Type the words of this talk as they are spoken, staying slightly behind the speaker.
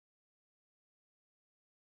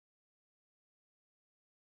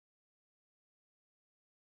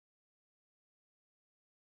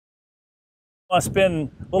I want to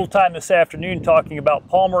spend a little time this afternoon talking about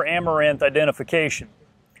Palmer amaranth identification.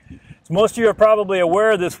 As most of you are probably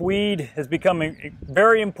aware, this weed is becoming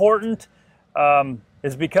very important.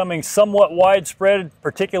 Is becoming somewhat widespread,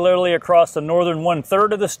 particularly across the northern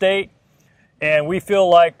 1/3 of the state. And we feel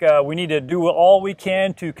like we need to do all we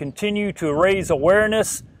can to continue to raise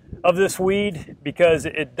awareness of this weed, because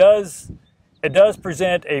it does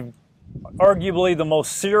present arguably the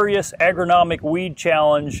most serious agronomic weed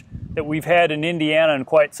challenge that we've had in Indiana in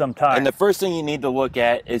quite some time. And the first thing you need to look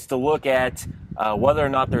at is to look at whether or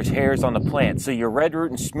not there's hairs on the plant. So your red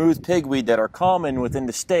root and smooth pigweed that are common within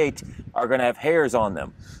the state are going to have hairs on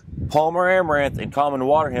them. Palmer amaranth and common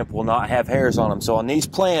water hemp will not have hairs on them. So on these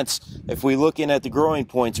plants, if we look in at the growing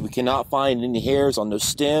points, we cannot find any hairs on those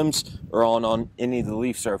stems or on any of the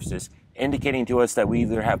leaf surfaces, indicating to us that we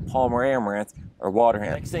either have Palmer amaranth or water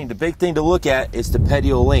hemp. Next thing, the big thing to look at is the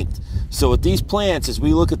petiole length. So with these plants, as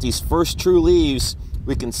we look at these first true leaves,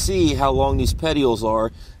 we can see how long these petioles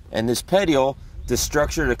are. And this petiole, the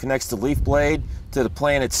structure that connects the leaf blade to the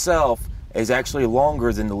plant itself, is actually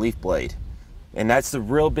longer than the leaf blade. And that's the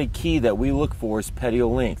real big key that we look for, is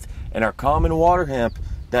petiole length. In our common water hemp,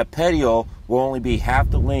 that petiole will only be half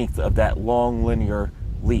the length of that long linear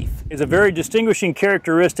leaf. Is a very distinguishing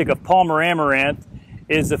characteristic of Palmer amaranth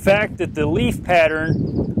is the fact that the leaf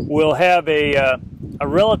pattern will have a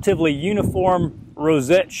relatively uniform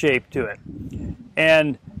rosette shape to it.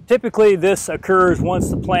 And typically this occurs once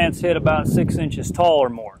the plants hit about 6 inches tall or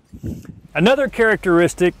more. Another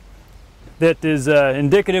characteristic that is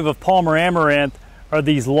indicative of Palmer amaranth are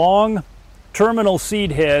these long terminal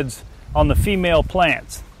seed heads on the female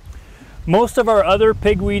plants. Most of our other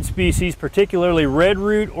pigweed species, particularly red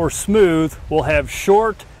root or smooth, will have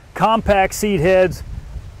short, compact seed heads,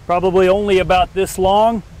 probably only about this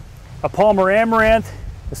long. A Palmer amaranth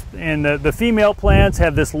and the female plants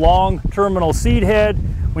have this long terminal seed head.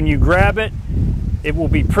 When you grab it, it will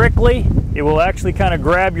be prickly. It will actually kind of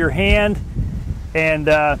grab your hand, and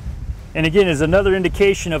again is another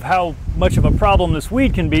indication of how much of a problem this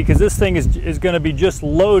weed can be, because this thing is going to be just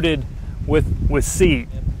loaded with seed.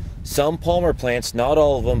 Some Palmer plants, not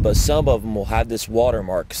all of them, but some of them will have this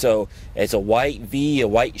watermark. So it's a white V, a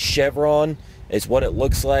white chevron is what it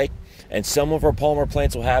looks like. And some of our Palmer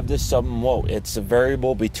plants will have this, some won't. It's a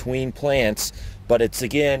variable between plants, but it's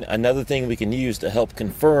again another thing we can use to help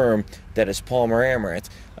confirm that it's Palmer amaranth.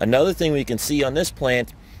 Another thing we can see on this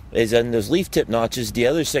plant is in those leaf tip notches. The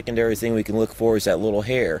other secondary thing we can look for is that little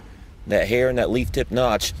hair. That hair in that leaf tip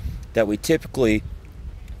notch that we typically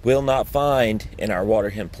will not find in our water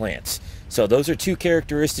hemp plants. So those are two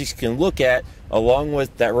characteristics you can look at, along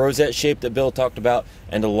with that rosette shape that Bill talked about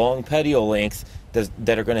and the long petiole length,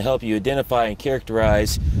 that are going to help you identify and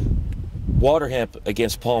characterize water hemp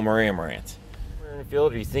against Palmer amaranth. In the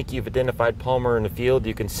field, if you think you've identified Palmer in the field,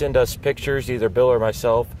 you can send us pictures, either Bill or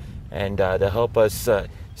myself, and to help us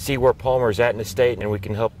see where Palmer is at in the state, and we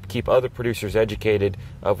can help keep other producers educated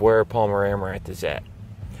of where Palmer amaranth is at.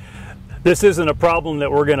 This isn't a problem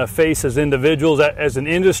that we're going to face as individuals. As an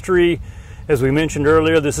industry, as we mentioned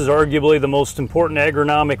earlier, this is arguably the most important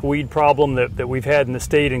agronomic weed problem that we've had in the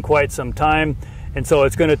state in quite some time. And so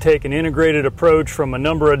it's going to take an integrated approach from a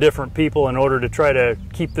number of different people in order to try to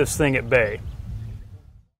keep this thing at bay.